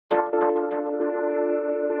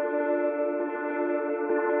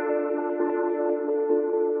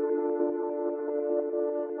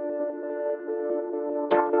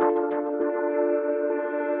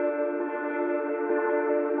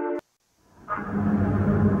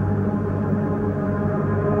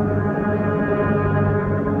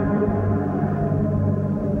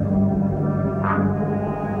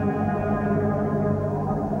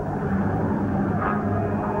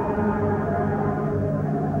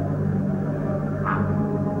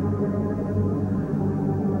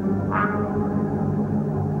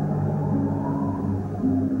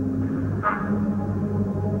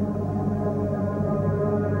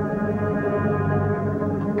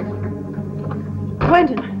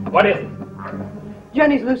Quentin. What is it?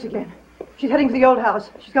 Jenny's loose again. She's heading to the old house.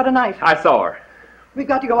 She's got a knife. I saw her. We've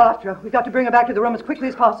got to go after her. We've got to bring her back to the room as quickly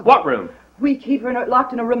as possible. What room? We keep her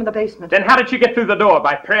locked in a room in the basement. Then how did she get through the door?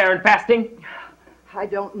 By prayer and fasting? I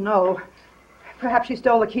don't know. Perhaps she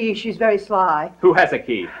stole the key. She's very sly. Who has a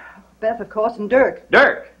key? Beth, of course, and Dirk.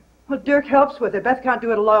 Dirk? Well, Dirk helps with her. Beth can't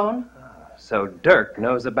do it alone. So Dirk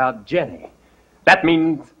knows about Jenny. That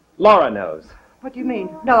means Laura knows. What do you mean?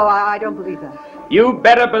 No, I don't believe that. You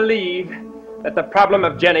better believe that the problem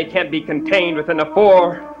of Jenny can't be contained within the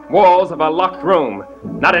four walls of a locked room.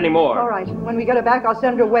 Not anymore. All right. When we get her back, I'll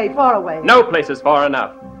send her away, far away. No place is far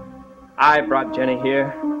enough. I brought Jenny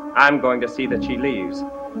here. I'm going to see that she leaves.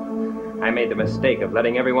 I made the mistake of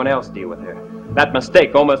letting everyone else deal with her. That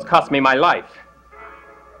mistake almost cost me my life.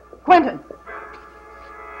 Quentin!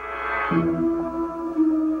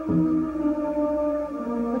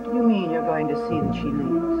 What do you mean you're going to see that she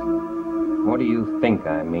leaves? What do you think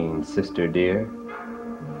I mean, sister dear?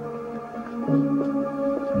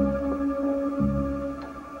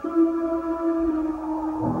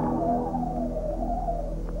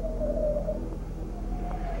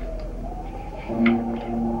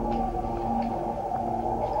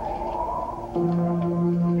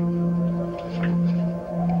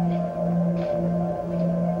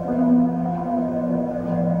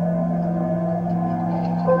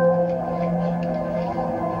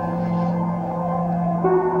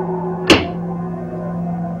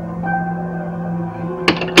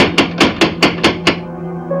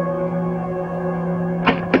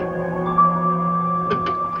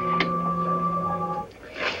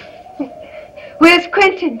 Where's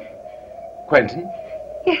Quentin? Quentin?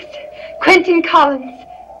 Yes, Quentin Collins.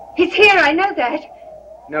 He's here, I know that.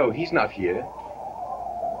 No, he's not here.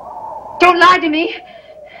 Don't lie to me.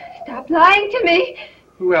 Stop lying to me.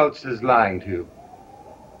 Who else is lying to you?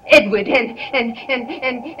 Edward and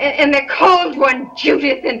the cold one,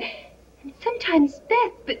 Judith, and sometimes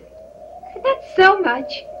Beth, but not so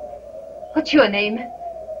much. What's your name?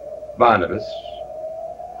 Barnabas.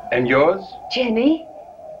 And yours? Jenny.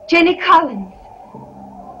 Jenny Collins.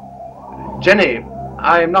 Jenny,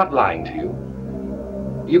 I am not lying to you.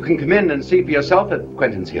 You can come in and see for yourself if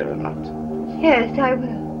Quentin's here or not. Yes, I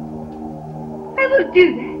will. I will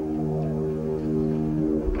do that.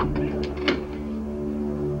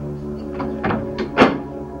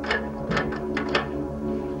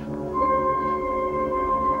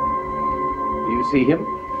 Do you see him?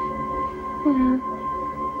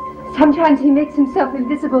 Sometimes he makes himself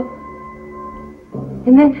invisible.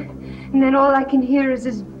 And then all I can hear is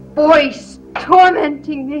his voice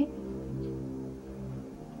tormenting me.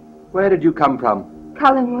 Where did you come from?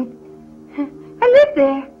 Collinwood. I live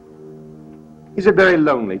there. Is it very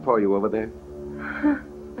lonely for you over there?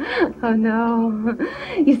 Oh, no.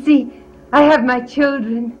 You see, I have my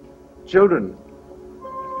children. Children?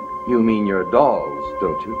 You mean your dolls,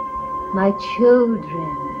 don't you? My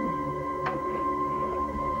children.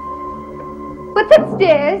 What's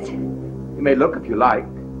upstairs? You may look if you like.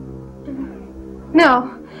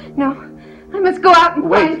 No. I must go out and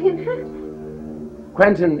Wait. find him.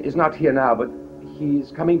 Quentin is not here now, but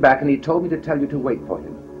he's coming back, and he told me to tell you to wait for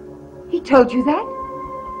him. He told you that?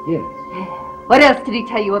 Yes. What else did he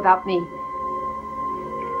tell you about me?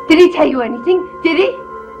 Did he tell you anything? Did he?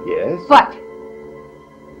 Yes? What?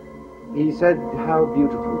 He said how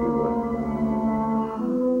beautiful you were.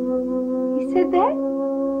 He said that?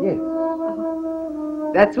 Yes.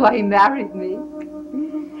 That's why he married me.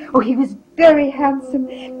 Oh, he was very handsome,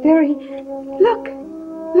 very... Look.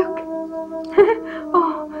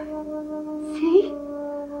 Oh, see?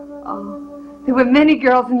 Oh, there were many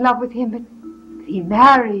girls in love with him, but he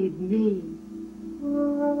married me.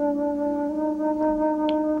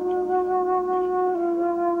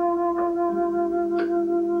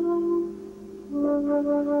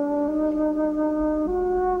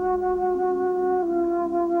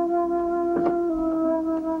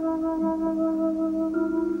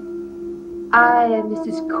 I am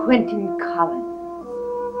Mrs. Quentin Collins.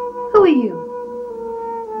 Who are you?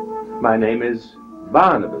 My name is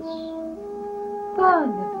Barnabas.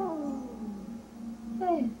 Barnabas.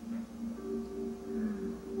 Yes.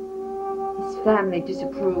 His family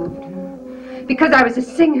disapproved. Because I was a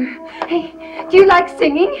singer. Hey, do you like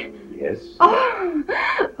singing? Yes.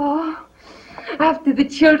 Oh. After the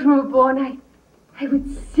children were born, I would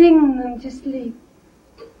sing them to sleep.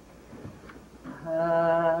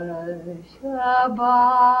 Hush-a-bye,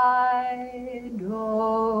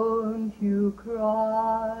 don't you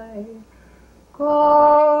cry.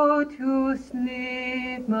 Go to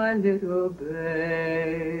sleep, my little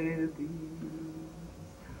baby.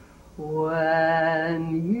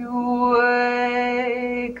 When you wake,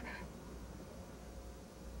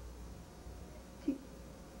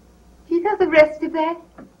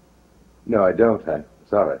 No, I don't. I'm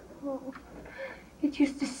sorry. Oh, it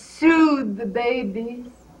used to soothe the babies.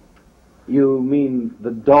 You mean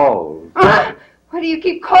the dolls? Why do you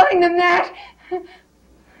keep calling them that?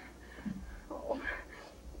 Oh.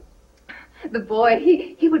 The boy,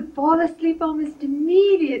 he would fall asleep almost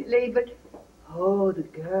immediately, but oh, the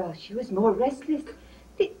girl, she was more restless.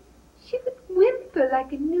 She would whimper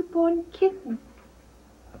like a newborn kitten.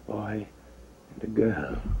 A boy and a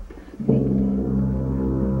girl.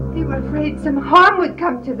 They were afraid some harm would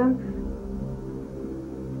come to them.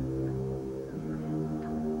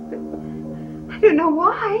 But I don't know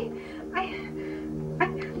why.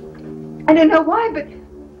 I don't know why, but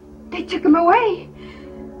they took them away.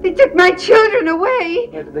 They took my children away.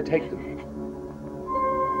 Where did they take them?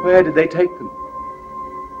 Where did they take them?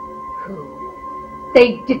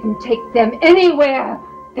 They didn't take them anywhere.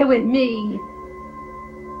 They're with me.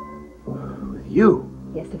 With you?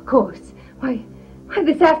 Yes, of course. Why,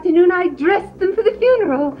 this afternoon I dressed them for the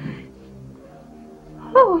funeral.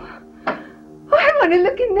 Oh, I want to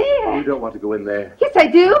look in there. You don't want to go in there. Yes, I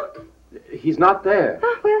do. He's not there.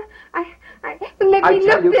 Oh, well, well, let me I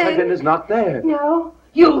tell look you, then. Quentin is not there. No,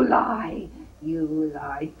 you lie. You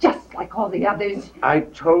lie, just like all the others. I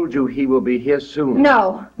told you he will be here soon.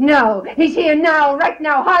 No, he's here now, right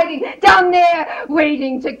now, hiding down there,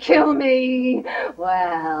 waiting to kill me.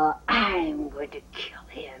 Well, I'm going to kill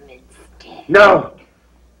him instead. No!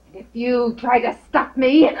 And if you try to stop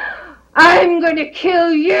me, I'm going to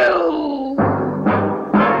kill you.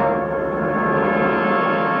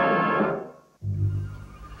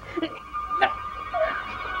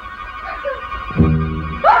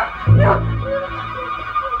 No.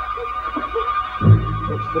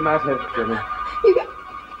 What's the matter, Jenny?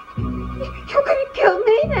 You're going to kill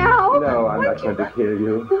me now. No, I'm not going to kill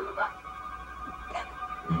you.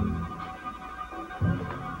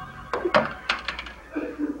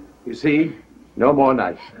 You see? No more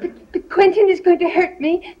knife. But Quentin is going to hurt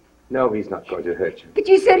me. No, he's not going to hurt you. But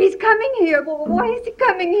you said he's coming here. Well, why is he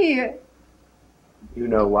coming here? You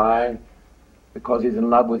know why? Because he's in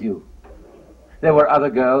love with you. There were other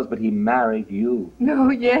girls, but he married you. No,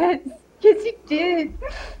 yes. Yes, he did.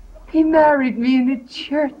 He married me in the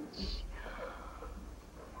church.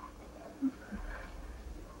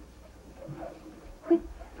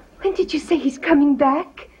 When did you say he's coming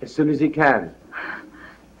back? As soon as he can.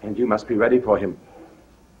 And you must be ready for him.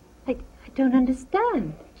 I don't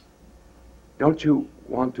understand. Don't you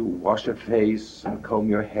want to wash your face and comb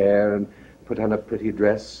your hair and put on a pretty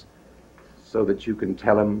dress so that you can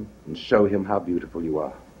tell him and show him how beautiful you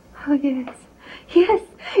are? Oh, yes. Yes,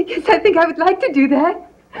 I think I would like to do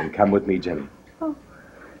that. Then come with me, Jenny. Oh.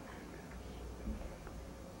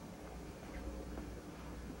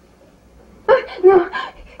 No,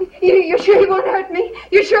 you're sure he won't hurt me?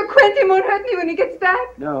 You're sure Quentin won't hurt me when he gets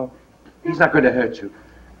back? No, he's not going to hurt you.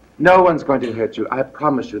 No one's going to hurt you. I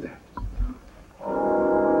promise you that.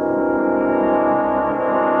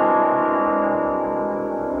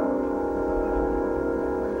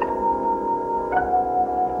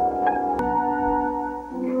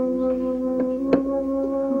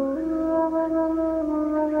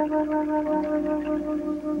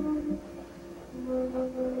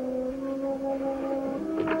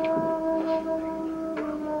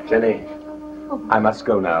 Jenny, I must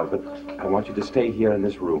go now, but I want you to stay here in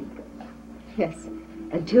this room. Yes,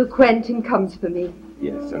 until Quentin comes for me.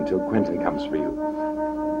 Yes, until Quentin comes for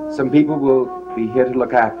you. Some people will be here to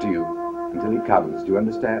look after you until he comes. Do you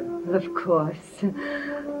understand? Of course.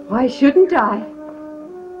 Why shouldn't I?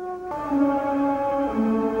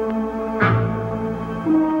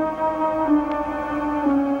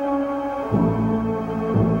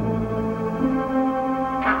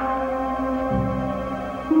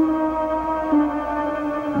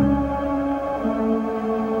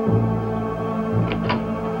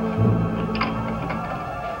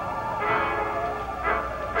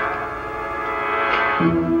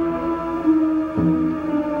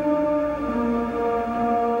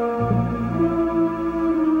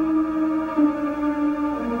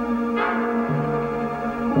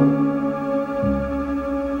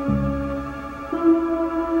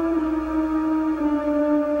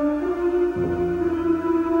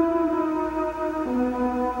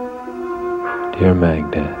 Dear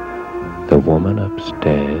Magda, the woman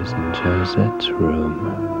upstairs in Josette's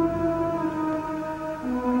room.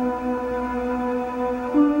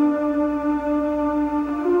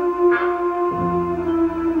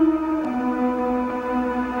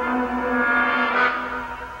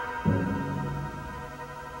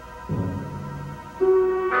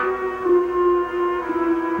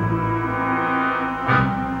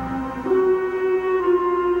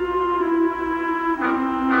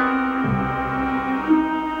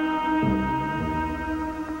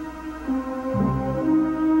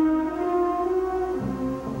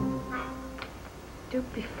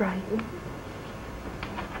 Don't be frightened.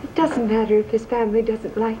 It doesn't matter if his family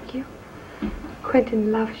doesn't like you.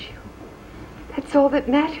 Quentin loves you. That's all that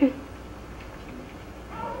matters.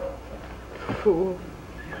 Fool.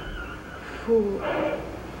 Fool.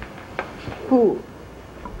 Fool.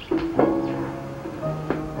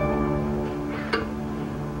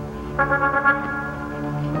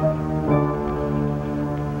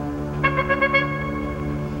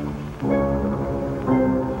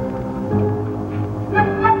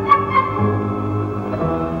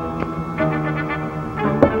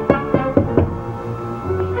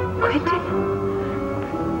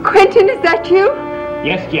 Quentin, is that you?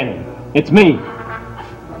 Yes, Jenny. It's me.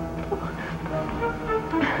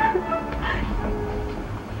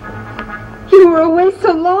 You were away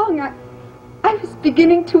so long. I was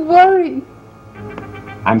beginning to worry.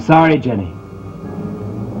 I'm sorry, Jenny.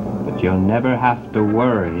 But you'll never have to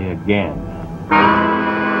worry again.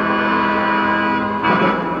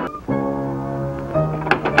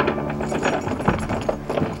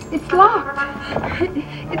 It's locked.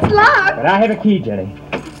 It's locked. But I have a key, Jenny.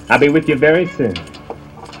 I'll be with you very soon.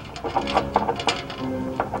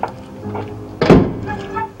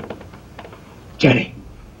 Jenny.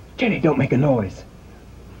 Jenny, don't make a noise.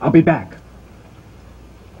 I'll be back.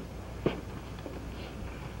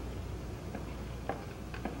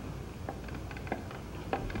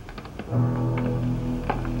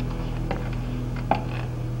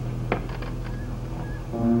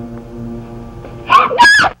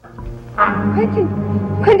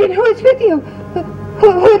 Quentin, who is with you?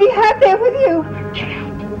 Who do you have there with you? Get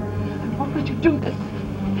out. I won't let you do this.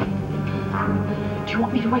 Do you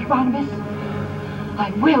want me to wake Barnabas? I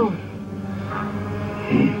will.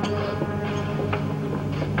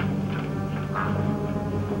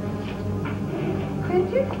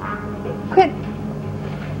 Quentin,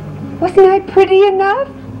 wasn't I pretty enough?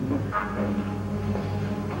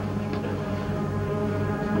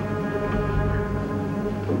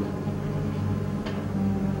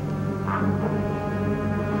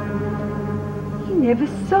 He never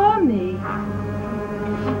saw me.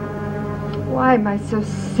 Why am I so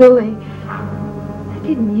silly? I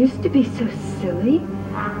didn't used to be so silly.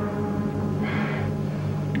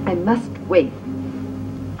 I must wait.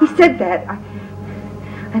 He said that.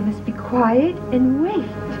 I must be quiet and wait.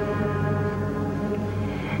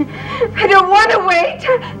 I don't want to wait.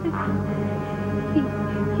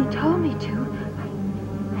 He told me to.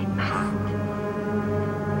 I must.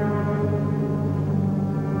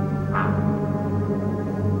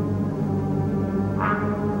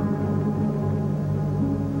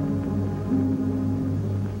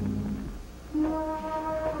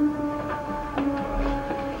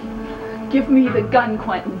 Give me the gun,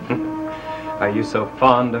 Quentin. Are you so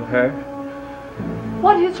fond of her?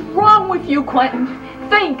 What is wrong with you, Quentin?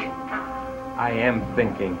 Think! I am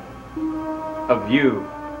thinking of you.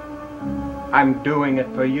 I'm doing it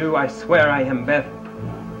for you. I swear I am, Beth.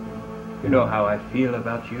 You know how I feel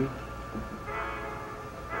about you?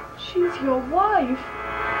 She's your wife.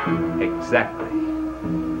 Exactly.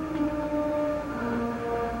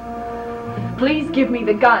 Please give me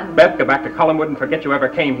the gun. Beth, go back to Collinwood and forget you ever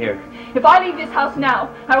came here. If I leave this house now,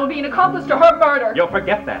 I will be an accomplice to her murder. You'll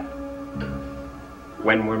forget that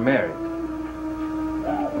when we're married.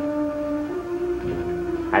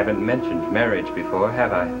 I haven't mentioned marriage before,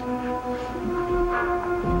 have I?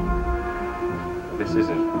 This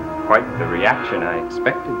isn't quite the reaction I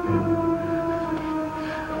expected.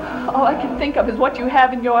 All I can think of is what you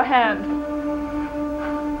have in your hand.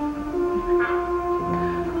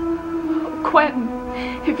 Oh, Quentin,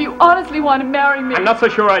 if you honestly want to marry me... I'm not so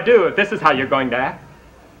sure I do, if this is how you're going to act.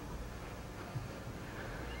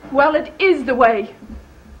 Well, it is the way.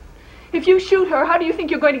 If you shoot her, how do you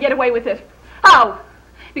think you're going to get away with it? How?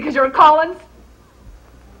 Because you're a Collins?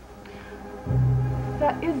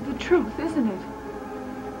 That is the truth, isn't it?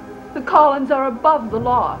 The Collins are above the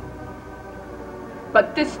law.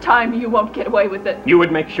 But this time you won't get away with it. You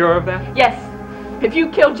would make sure of that? Yes. If you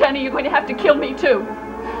kill Jenny, you're going to have to kill me too.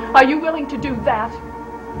 Are you willing to do that?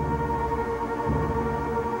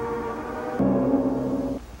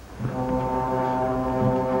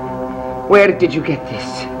 Where did you get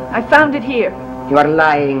this? I found it here. You are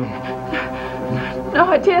lying. No,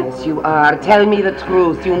 I did. Yes, you are. Tell me the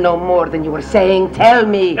truth. You know more than you are saying. Tell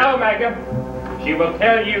me. No, Magda. She will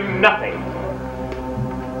tell you nothing.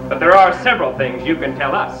 But there are several things you can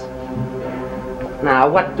tell us. Now,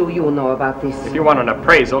 what do you know about this? If you want an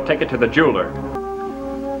appraisal, take it to the jeweler.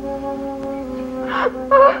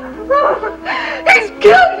 He's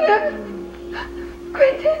killed him!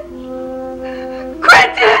 Quentin!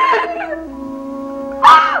 Quentin!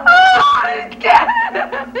 Oh, he's dead!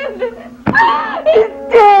 He's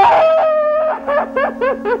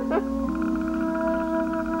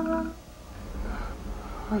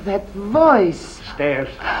that voice. Stairs.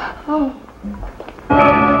 Oh.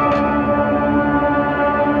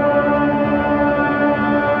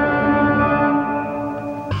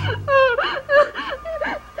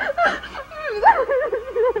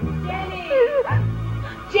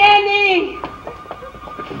 Jenny!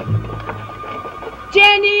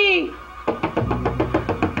 Jenny!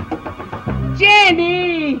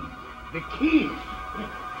 Jenny! The keys.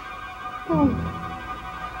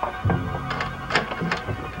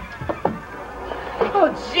 Oh,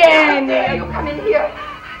 Jenny! You come in here.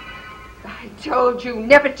 I told you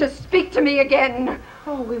never to speak to me again.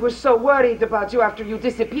 Oh, we were so worried about you after you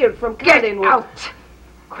disappeared from Get Collinwood. out.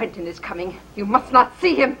 Quentin is coming. You must not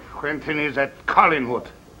see him. Quentin is at Collinwood.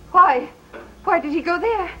 Why? Why did he go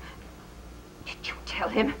there? Did you tell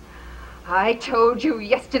him? I told you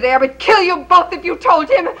yesterday I would kill you both if you told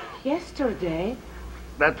him. Yesterday?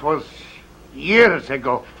 That was years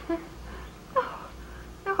ago.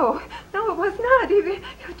 No, it was not. You're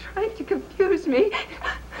trying to confuse me.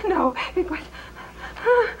 No, it was...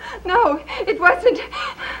 No, it wasn't.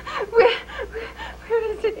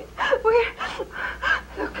 Where is it? Where?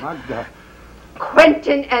 Look. Magda.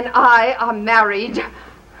 Quentin and I are married.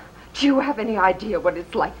 Do you have any idea what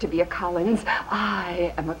it's like to be a Collins?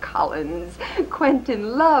 I am a Collins.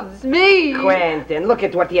 Quentin loves me. Quentin, look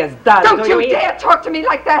at what he has done. Don't you dare talk to me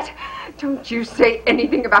like that. Don't you say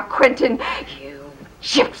anything about Quentin, you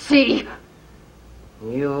gypsy.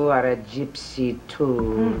 You are a gypsy,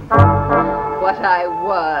 too. What I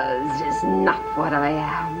was is not what I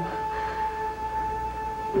am.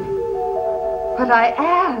 What I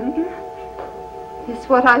am is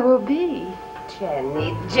what I will be.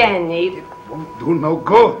 Jenny. It won't do no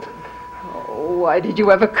good. Oh, why did you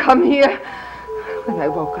ever come here? When I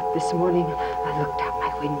woke up this morning, I looked out my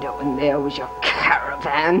window and there was your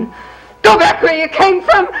caravan. Go back where you came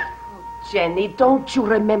from! Jenny, don't you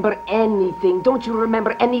remember anything? Don't you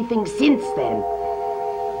remember anything since then?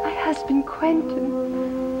 My husband, Quentin.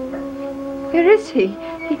 Where is he?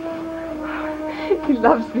 He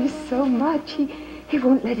loves me so much. He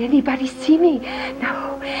won't let anybody see me.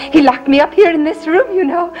 No, he locked me up here in this room, you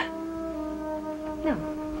know.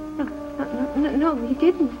 No, he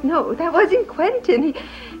didn't. No, that wasn't Quentin.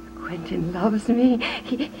 Quentin loves me.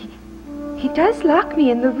 He does lock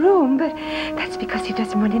me in the room, but that's because he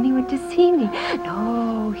doesn't want anyone to see me.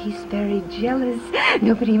 No, he's very jealous.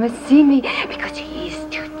 Nobody must see me because he's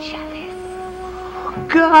too jealous.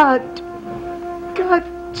 God,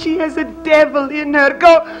 she has a devil in her.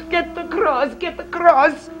 Go, get the cross, get the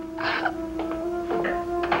cross.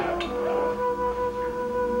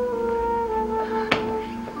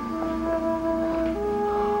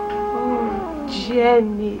 Oh,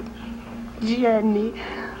 Jenny,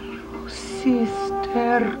 oh,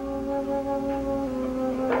 sister.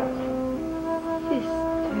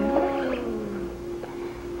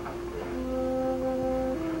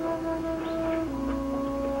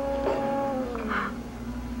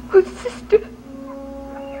 Oh, sister.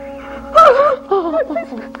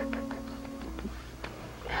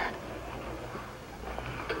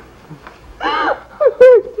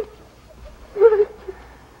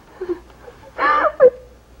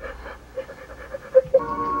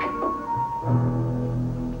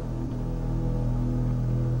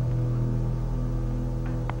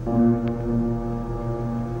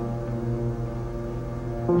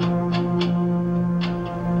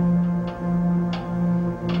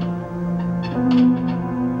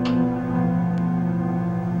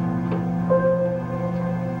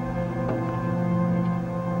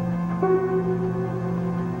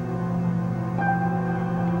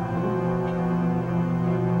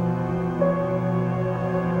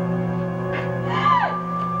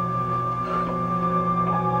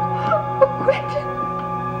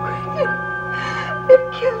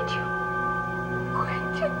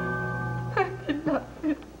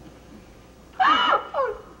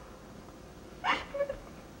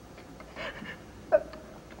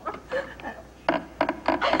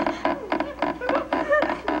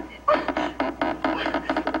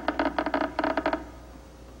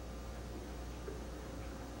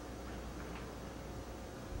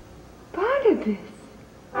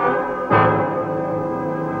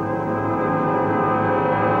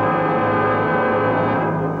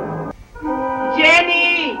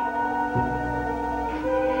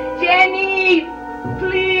 Jenny,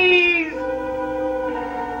 please.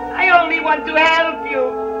 I only want to help you.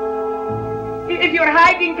 If you're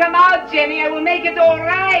hiding, come out, Jenny. I will make it all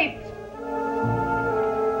right.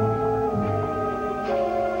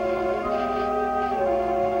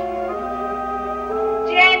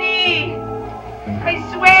 Jenny, I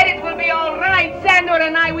swear it will be all right. Stand Sandor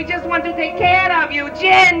and I, we just want to take care of you,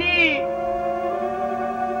 Jenny.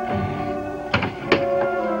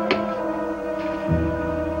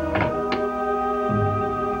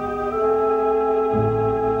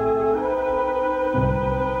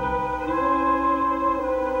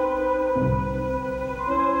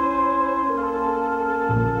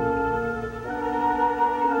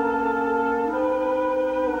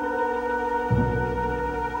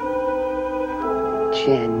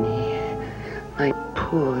 Jenny, my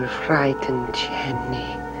poor frightened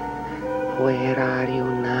Jenny, where are you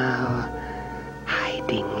now?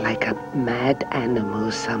 Hiding like a mad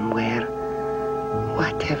animal somewhere.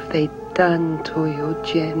 What have they done to you,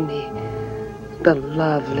 Jenny? The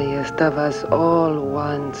loveliest of us all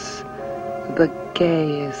once, the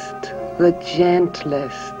gayest, the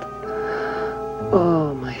gentlest.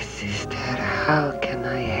 Oh, my sister, how can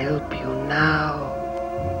I help you now?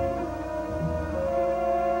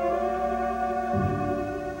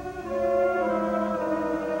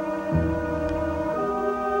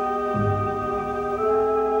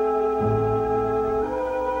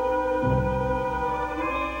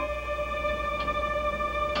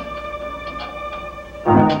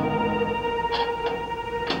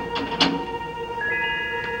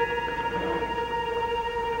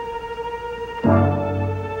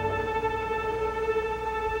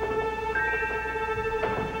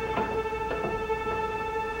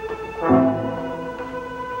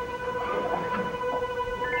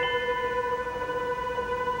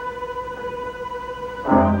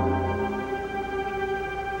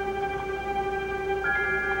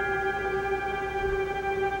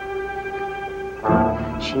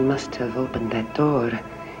 She must have opened that door.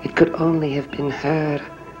 It could only have been her.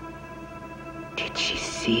 Did she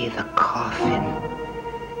see the coffin?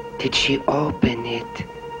 Did she open it?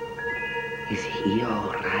 Is he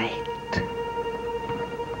all right?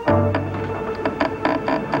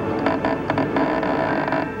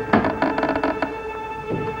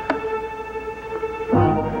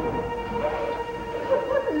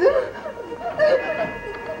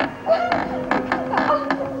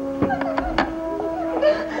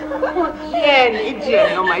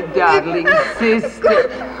 Jenny, oh my darling sister.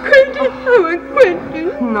 Quentin, oh,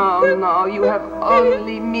 Quentin. No, you have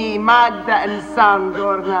only me, Magda, and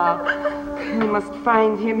Sandor now. We must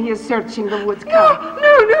find him. He is searching the woods. Come. No,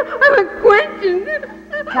 I want Quentin.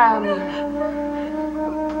 Come.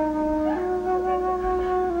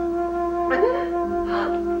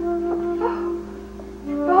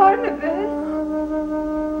 Barnabas.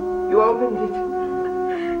 You opened it.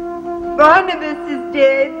 Barnabas is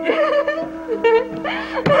dead.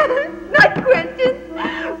 Not Quentin.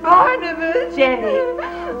 Barnabas. Jenny.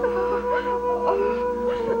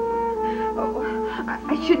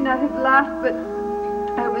 I should not have laughed, but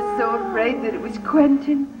I was so afraid that it was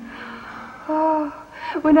Quentin. Oh,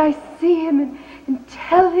 when I see him and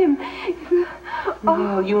tell him.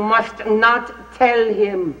 No, you must not tell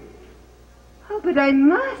him. Oh, but I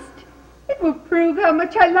must. It will prove how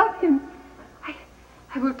much I love him.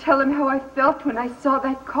 I will tell him how I felt when I saw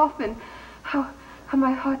that coffin. How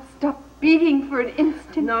my heart stopped beating for an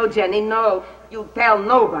instant. No, Jenny, no. You tell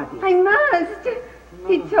nobody. I must. No.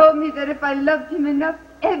 He told me that if I loved him enough,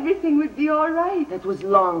 everything would be all right. That was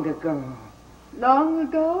long ago. Long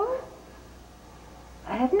ago?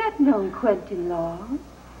 I have not known Quentin long.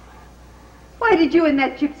 Why did you and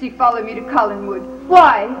that gypsy follow me to Collinwood?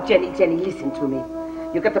 Why? Jenny, listen to me.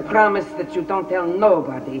 You got to promise that you don't tell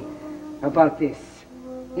nobody about this.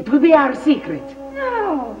 It will be our secret.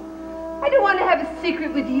 No. I don't want to have a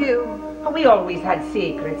secret with you. We always had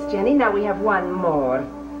secrets, Jenny. Now we have one more.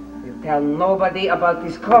 We'll tell nobody about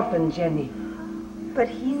this coffin, Jenny. But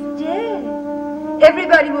he's dead.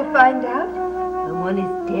 Everybody will find out. When one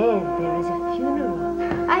is dead, there is a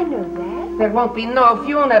funeral. I know that. There won't be no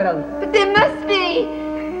funeral. But there must be.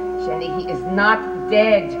 Jenny, he is not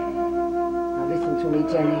dead. Now listen to me,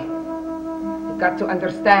 Jenny. You've got to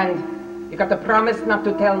understand. You got to promise not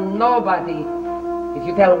to tell nobody. If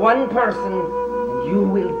you tell one person, then you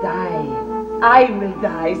will die. I will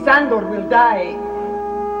die. Sandor will die.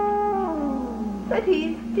 But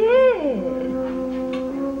he's dead.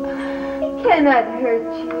 He cannot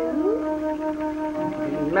hurt you.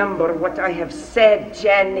 Remember what I have said,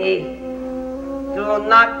 Jenny. Do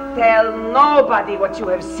not tell nobody what you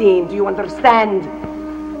have seen. Do you understand?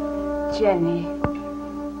 Jenny,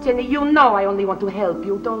 you know I only want to help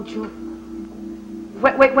you, don't you?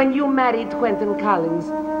 When you married Quentin Collins,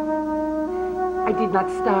 I did not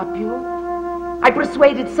stop you. I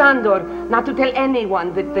persuaded Sandor not to tell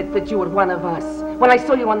anyone that you were one of us. When I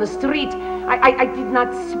saw you on the street, I did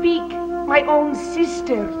not speak. My own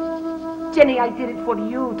sister. Jenny, I did it for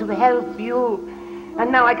you, to help you.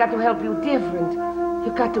 And now I got to help you different.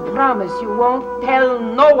 You got to promise you won't tell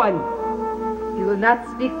no one. You will not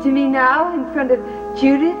speak to me now in front of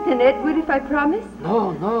Judith and Edward if I promise?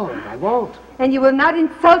 No, I won't. And you will not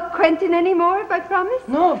insult Quentin anymore if I promise?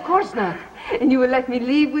 No, of course not. And you will let me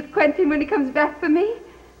leave with Quentin when he comes back for me?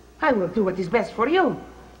 I will do what is best for you.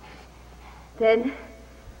 Then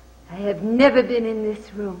I have never been in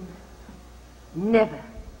this room. Never.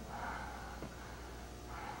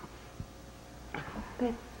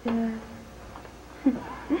 But,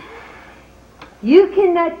 you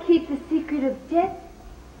cannot keep the secret of death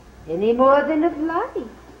any more than of life.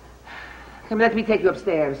 Come, let me take you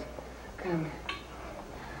upstairs. Come.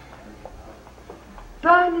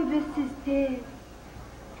 Barnabas is dead.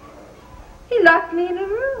 He locked me in a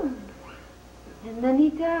room. And then he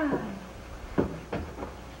died.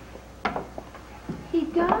 He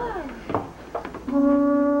died.